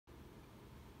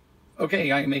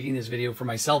Okay, I am making this video for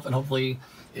myself and hopefully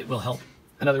it will help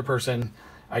another person.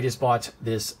 I just bought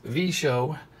this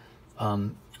V-Show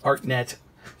Artnet,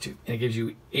 and it gives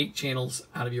you 8 channels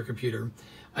out of your computer.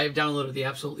 I have downloaded the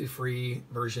absolutely free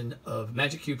version of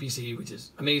MagicQ PC, which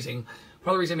is amazing.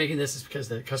 Part of the reason I'm making this is because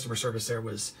the customer service there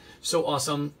was so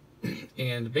awesome.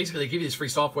 And basically they give you this free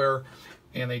software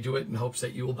and they do it in hopes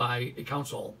that you will buy a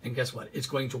console. And guess what? It's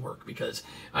going to work because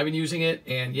I've been using it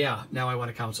and yeah, now I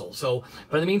want a console. So,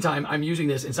 but in the meantime, I'm using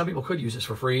this and some people could use this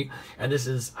for free. And this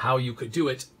is how you could do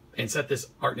it and set this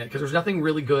Artnet because there's nothing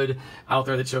really good out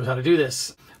there that shows how to do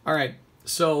this. All right,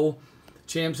 so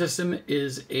Chamsys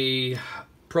is a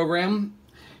program.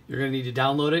 You're going to need to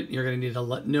download it. You're going to need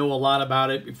to know a lot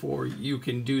about it before you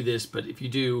can do this. But if you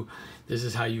do, this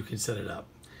is how you can set it up.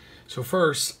 So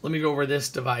first, let me go over this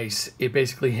device. It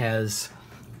has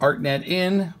Artnet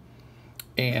in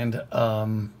and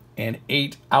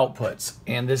 8 outputs.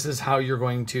 And this is how you're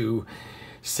going to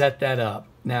set that up.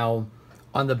 Now,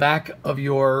 on the back of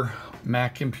your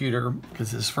Mac computer,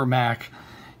 because this is for Mac,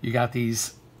 you got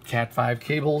these Cat5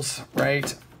 cables,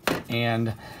 right?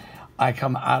 And I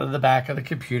come out of the back of the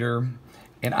computer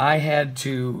and I had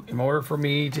to, in order for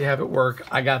me to have it work,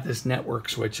 I got this network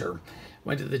switcher.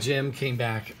 Went to the gym, came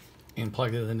back and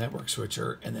plugged into the network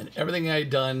switcher, and then everything I had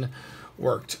done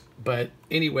worked. But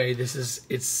anyway, I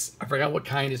forgot what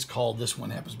kind it's called. This one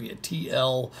happens to be a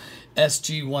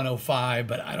TL-SG105,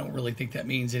 but I don't really think that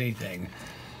means anything.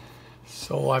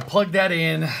 So I plugged that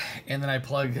in, and then I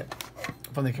plugged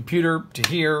from the computer to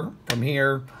here, from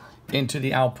here into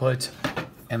the output,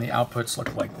 and the outputs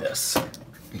look like this.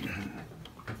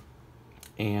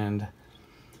 And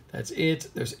that's it.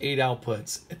 There's 8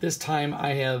 outputs. At this time,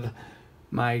 I have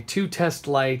my 2 test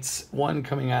lights, one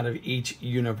coming out of each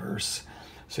universe.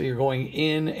 So you're going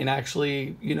in, and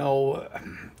actually, you know,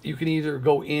 you can either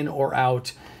go in or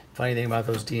out. Funny thing about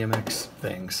those DMX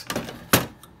things.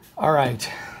 All right,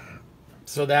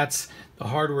 so that's the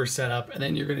hardware setup, and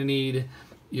then you're going to need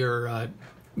your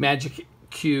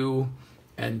MagicQ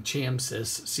and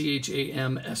Chamsys,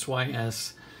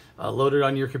 C-H-A-M-S-Y-S, loaded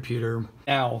on your computer.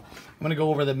 Now, I'm going to go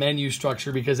over the menu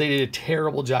structure because they did a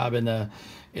terrible job in the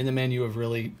menu of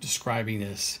really describing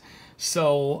this.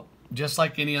 So just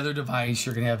like any other device,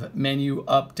 you're going to have menu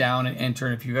up, down, and enter.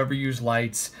 And if you ever use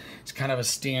lights, it's kind of a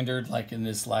standard, like in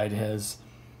this slide has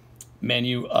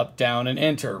menu up, down, and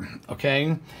enter.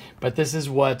 Okay, but this is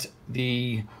what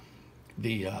the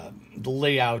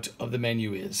layout of the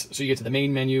menu is. So you get to the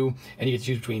main menu and you get to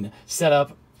choose between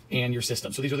setup and your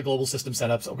system. So these are the global system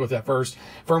setups. I'll go through that first.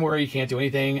 Firmware, you can't do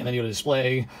anything, and then you go to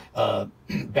display,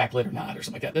 backlit or not, or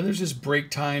something like that. Then there's this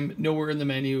break time. Nowhere in the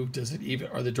menu does it even,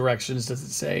 or the directions, does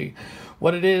it say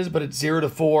what it is, but it's 0 to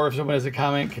 4. If someone has a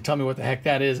comment, can tell me what the heck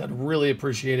that is, I'd really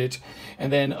appreciate it.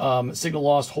 And then signal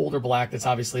lost, hold or black. That's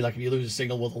obviously like if you lose a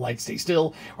signal, will the light stay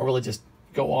still, or will it just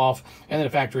go off? And then a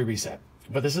factory reset.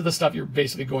 But this is the stuff you're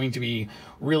basically going to be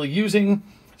really using.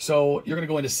 So you're going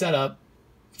to go into setup,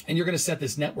 and you're going to set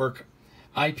this network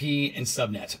IP and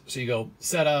subnet. So you go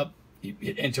setup, you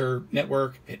hit enter,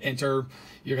 network, hit enter.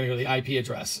 You're going to go to the IP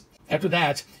address. After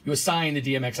that, you assign the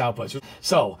DMX outputs.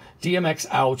 So DMX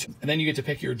out, and then you get to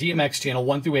pick your DMX channel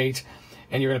 1 through 8,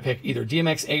 and you're going to pick either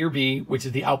DMX A or B, which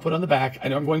is the output on the back. I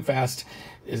know I'm going fast.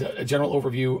 Is a general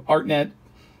overview. Artnet.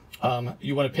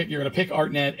 You're going to pick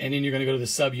Artnet, and then you're going to go to the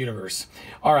sub universe.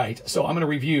 All right, so I'm going to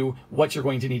review what you're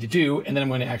going to need to do, and then I'm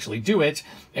going to actually do it.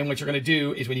 And what you're going to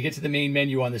do is when you get to the main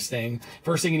menu on this thing,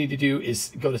 first thing you need to do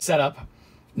is go to setup,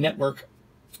 network,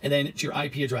 and then to your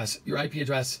IP address. Your IP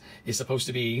address is supposed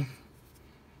to be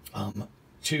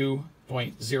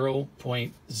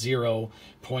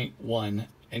 2.0.0.1,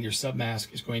 and your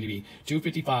submask is going to be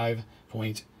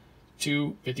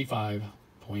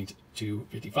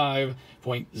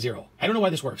 255.255.255.0. I don't know why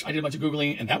this works. I did a bunch of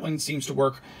Googling, and that one seems to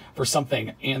work for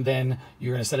something. And then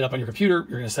you're going to set it up on your computer.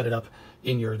 You're going to set it up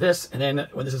in your this. And then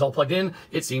when this is all plugged in,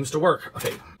 it seems to work.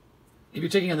 Okay. If you're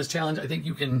taking on this challenge, I think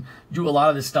you can do a lot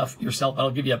of this stuff yourself. I'll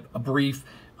give you a brief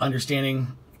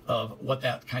understanding of what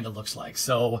that kind of looks like.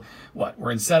 So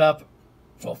we're in setup.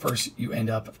 Well, first you end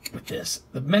up with this.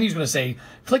 The menu's going to say,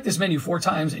 click this menu 4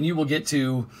 times and you will get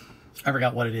to, I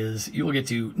forgot what it is. You will get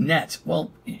to net.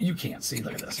 Well, you can't see.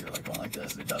 Look at this. You're like going like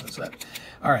this. And it doesn't. So that.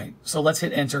 All right. So let's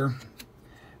hit enter.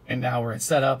 And now we're at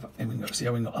setup. And we can go see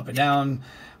how we can go up and down.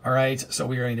 All right. So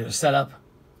we're going to do a setup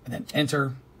and then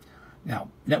enter. Now,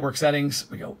 network settings.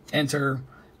 We go enter.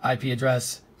 IP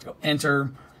address. We go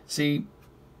enter. See,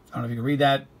 I don't know if you can read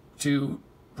that.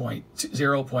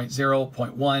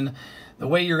 2.0.0.1. The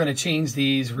way you're going to change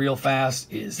these real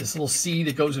fast is this little C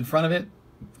that goes in front of it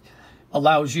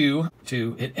allows you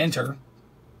to hit enter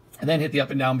and then hit the up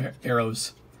and down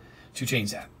arrows to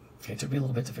change that. Okay, it took me a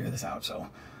little bit to figure this out. So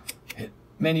hit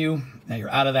menu, now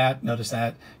you're out of that, notice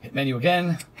that. Hit menu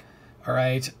again, all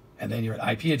right, and then you're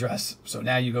at IP address. So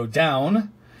now you go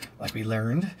down, like we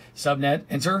learned, subnet,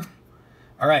 enter.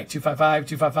 All right,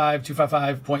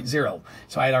 255.255.0.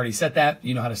 So I had already set that,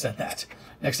 you know how to set that.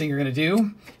 Next thing you're gonna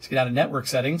do is get out of network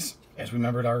settings. As we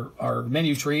remembered our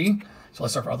menu tree. So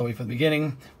let's start all the way from the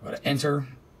beginning. We're gonna enter,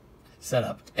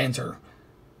 setup, enter.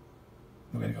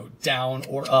 We're gonna go down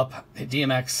or up, hit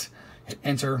DMX, hit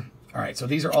enter. All right, so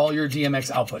these are all your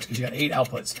DMX outputs because you got 8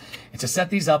 outputs. And to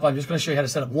set these up, I'm just gonna show you how to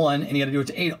set up one, and you gotta do it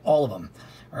to 8, all of them.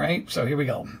 All right, so here we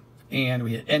go. And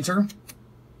we hit enter.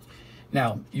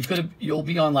 Now, you'll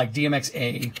be on like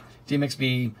DMX-A,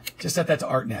 DMX-B, just set that to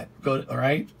Artnet. All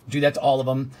right, do that to all of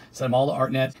them, set them all to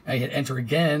Artnet. Now you hit enter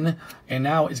again, and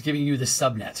now it's giving you the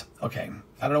subnet. Okay,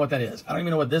 I don't know what that is. I don't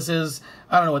even know what this is.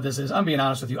 I don't know what this is. I'm being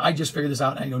honest with you. I just figured this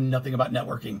out, and I know nothing about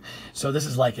networking. So this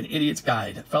is like an idiot's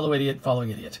guide. Fellow idiot, following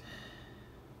idiot.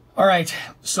 All right,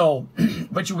 so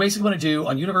what you basically want to do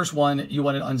on universe 1, you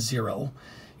want it on 0.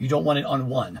 You don't want it on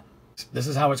 1. This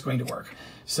is how it's going to work.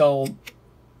 So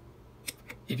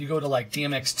if you go to like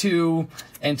DMX2,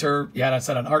 enter, you had it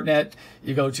set on Artnet,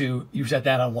 you set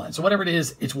that on 1. So whatever it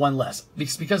is, it's 1 less.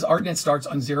 Because Artnet starts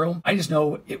on 0, I just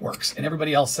know it works, and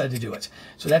everybody else said to do it.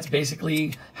 So that's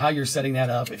basically how you're setting that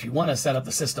up. If you want to set up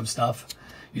the system stuff,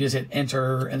 you just hit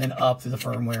enter and then up through the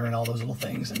firmware and all those little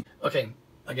things. And okay,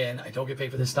 again, I don't get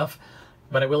paid for this stuff,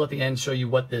 but I will at the end show you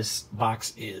what this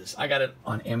box is. I got it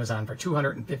on Amazon for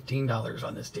 $215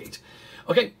 on this date.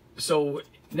 Okay, so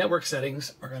network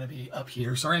settings are going to be up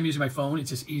here. Sorry, I'm using my phone. It's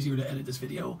just easier to edit this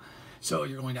video. So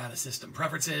you're going down to system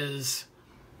preferences.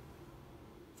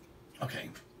 Okay,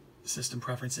 system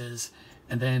preferences.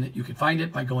 And then you can find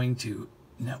it by going to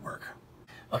network.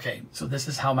 Okay, so this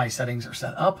is how my settings are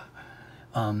set up.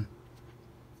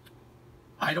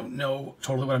 I don't know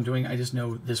totally what I'm doing. I just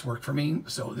know this worked for me.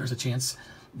 So there's a chance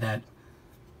that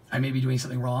I may be doing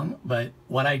something wrong. But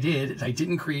what I did is I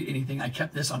didn't create anything. I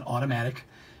kept this on automatic.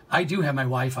 I do have my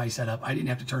Wi-Fi set up. I didn't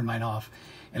have to turn mine off.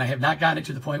 And I have not gotten it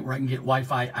to the point where I can get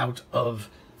Wi-Fi out of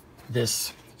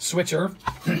this switcher,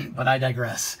 but I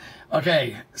digress.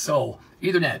 Okay, so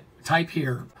Ethernet, type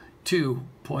here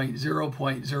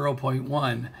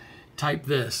 2.0.0.1. Type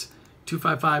this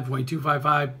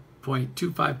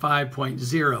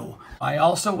 255.255.255.0. I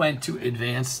also went to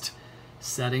advanced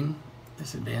setting,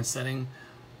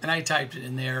 and I typed it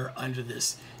in there under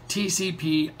this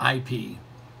TCP IP,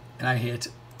 and I hit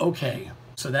OK.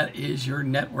 So that is your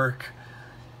network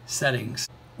settings.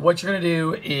 What you're gonna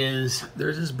do is,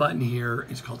 there's this button here,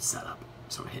 it's called setup.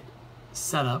 So hit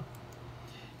setup,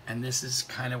 and this is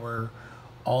kind of where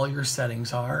all your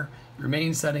settings are. Your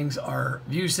main settings are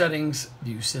view settings,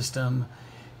 view system,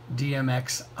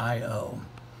 DMX.io.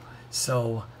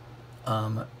 So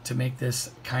to make this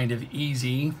kind of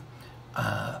easy,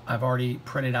 I've already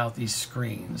printed out these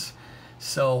screens.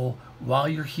 So while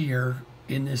you're here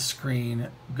in this screen,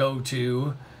 go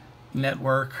to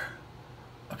network,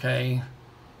 okay?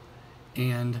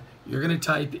 And you're gonna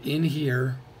type in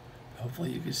here,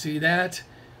 hopefully you can see that,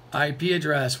 IP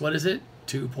address, what is it?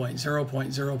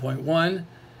 2.0.0.1,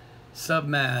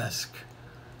 submask,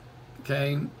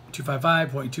 okay?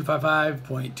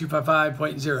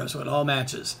 255.255.255.0, so it all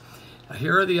matches. Now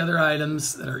here are the other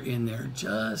items that are in there,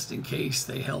 just in case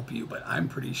they help you, but I'm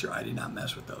pretty sure I did not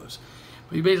mess with those.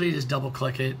 But you basically just double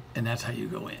click it, and that's how you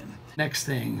go in. Next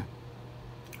thing,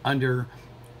 under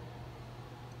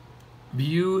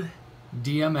View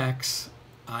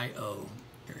DMX.io,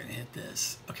 you're gonna hit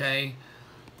this, okay?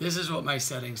 This is what my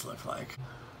settings look like.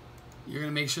 You're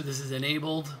gonna make sure this is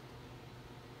enabled.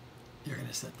 You're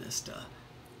gonna set this to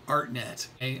Artnet,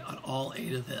 okay, on all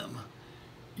 8 of them.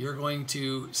 You're going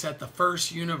to set the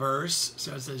first universe,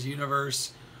 so it says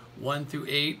universe 1 through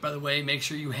 8. By the way, make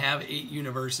sure you have 8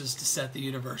 universes to set the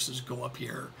universes. Go up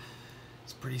here.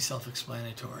 It's pretty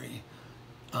self-explanatory.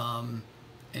 And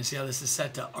see how this is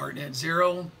set to Artnet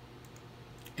 0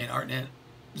 and Artnet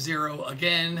 0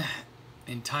 again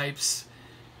in types,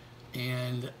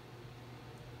 and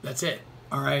that's it.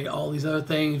 All right, all these other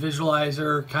things,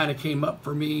 visualizer kind of came up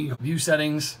for me, view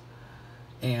settings,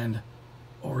 and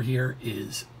over here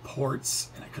is ports,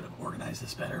 and I could have organized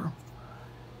this better.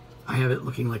 I have it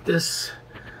looking like this,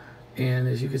 and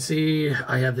as you can see,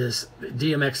 I have this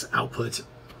DMX output,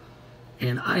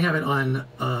 and I have it on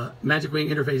MagicWing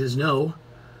interfaces no,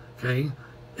 okay,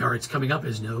 or it's coming up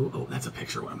as no. Oh, that's a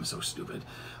picture one. I'm so stupid.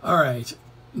 All right,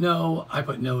 no, I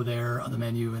put no there on the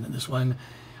menu, and then this one,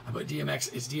 I put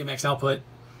DMX, it's DMX output.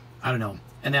 I don't know,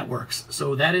 and that works.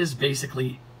 So that is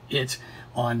basically it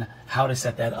on how to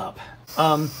set that up.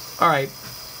 All right,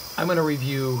 I'm going to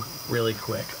review really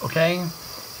quick, okay?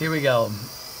 Here we go.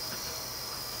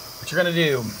 What you're going to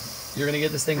do, you're going to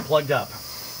get this thing plugged up.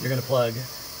 You're going to plug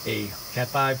a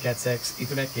Cat5, Cat6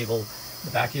 Ethernet cable in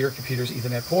the back of your computer's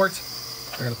Ethernet port.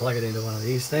 You're going to plug it into one of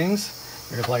these things.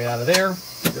 You're going to plug it out of there.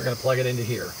 You're going to plug it into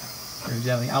here. You're going to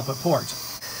do it on the output port.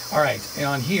 All right, and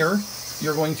on here,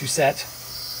 you're going to set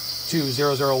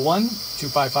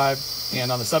 2001.255,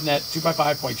 and on the subnet,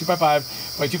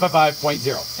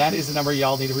 255.255.255.0. That is the number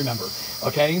y'all need to remember,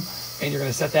 okay? And you're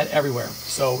going to set that everywhere.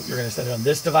 So you're going to set it on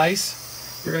this device.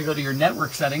 You're going to go to your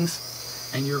network settings,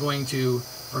 and you're going to,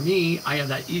 for me, I have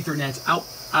that Ethernet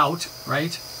out,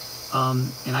 right?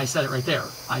 And I set it right there.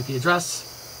 IP address,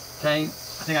 okay?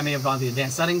 I think I may have gone to the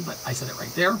advanced setting, but I set it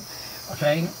right there,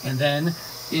 okay? And then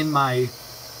in my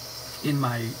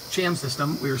Cham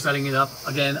system, we were setting it up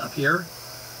again up here,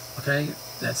 okay?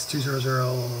 That's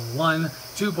 2001,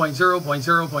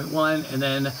 2.0.0.1, and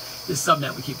then this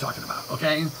subnet we keep talking about,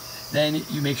 okay? Then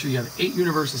you make sure you have 8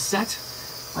 universes set,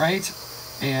 right?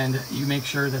 And you make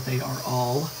sure that they are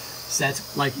all set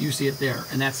like you see it there,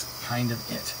 and that's kind of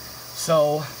it.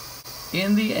 So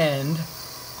in the end,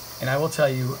 and I will tell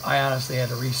you, I honestly had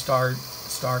to restart,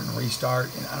 start and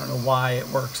restart, and I don't know why it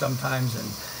works sometimes and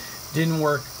didn't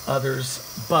work others,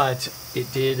 but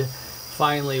it did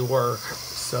finally work.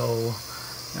 So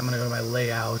I'm gonna go to my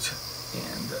layout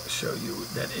and show you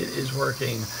that it is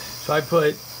working. So I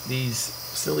put these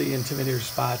silly intimidator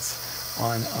spots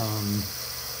on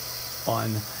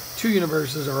 2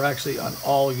 universes, or actually on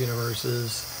all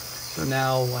universes. So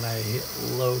now when I hit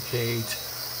locate,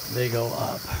 they go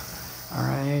up. All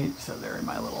right, so they're in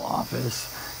my little office,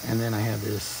 and then I have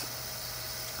this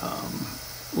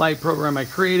light program I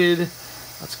created.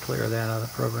 Let's clear that out of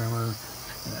the programmer,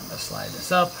 and I'm gonna slide this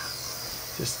up.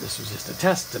 This was just a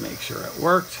test to make sure it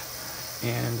worked,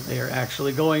 and they are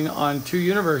actually going on 2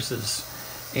 universes,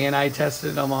 and I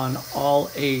tested them on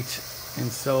all 8,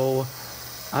 and so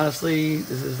honestly,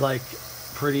 this is like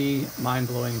pretty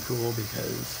mind-blowing tool,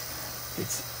 because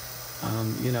it's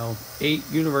you know, 8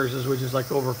 universes, which is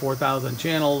like over 4,000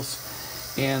 channels,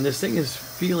 and this thing is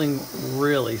feeling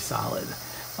really solid.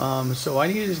 So I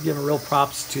need to just give a real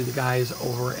props to the guys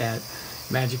over at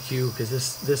MagicQ, because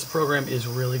this program is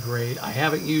really great. I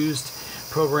haven't used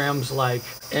programs like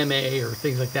MA or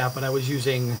things like that, but I was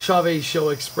using Chavez Show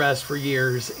Express for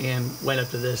years and went up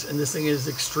to this, and this thing is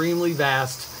extremely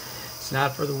vast. It's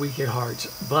not for the weak at heart,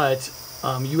 but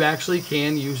you actually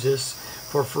can use this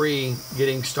for free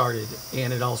getting started,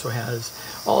 and it also has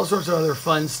all sorts of other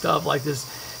fun stuff like this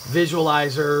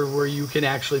visualizer where you can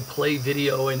actually play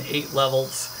video in 8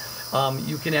 levels.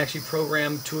 You can actually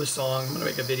program to a song. I'm gonna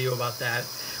make a video about that,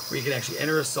 where you can actually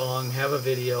enter a song, have a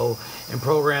video, and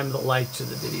program the light to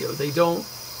the video. They don't,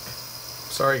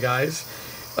 sorry guys,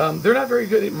 they're not very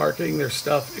good at marketing their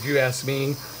stuff, if you ask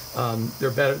me.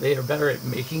 They are better at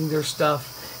making their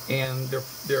stuff, and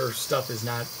their stuff is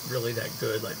not really that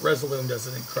good. Like Resolume does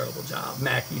an incredible job.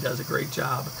 Mackie does a great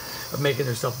job of making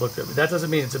their stuff look good, but that doesn't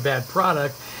mean it's a bad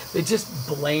product. They just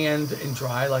bland and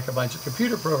dry like a bunch of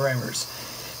computer programmers.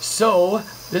 So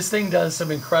this thing does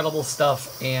some incredible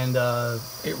stuff, and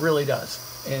it really does.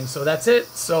 And so that's it.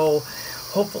 So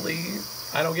hopefully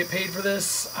I don't get paid for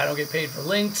this. I don't get paid for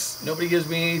links. Nobody gives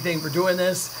me anything for doing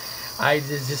this. I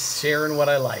just sharing what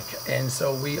I like. And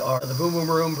so we are the Boom Boom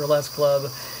Room Burlesque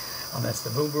Club. That's the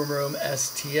Boom Boom Room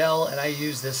STL, and I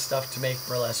use this stuff to make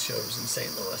burlesque shows in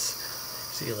St. Louis.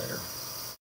 See you later.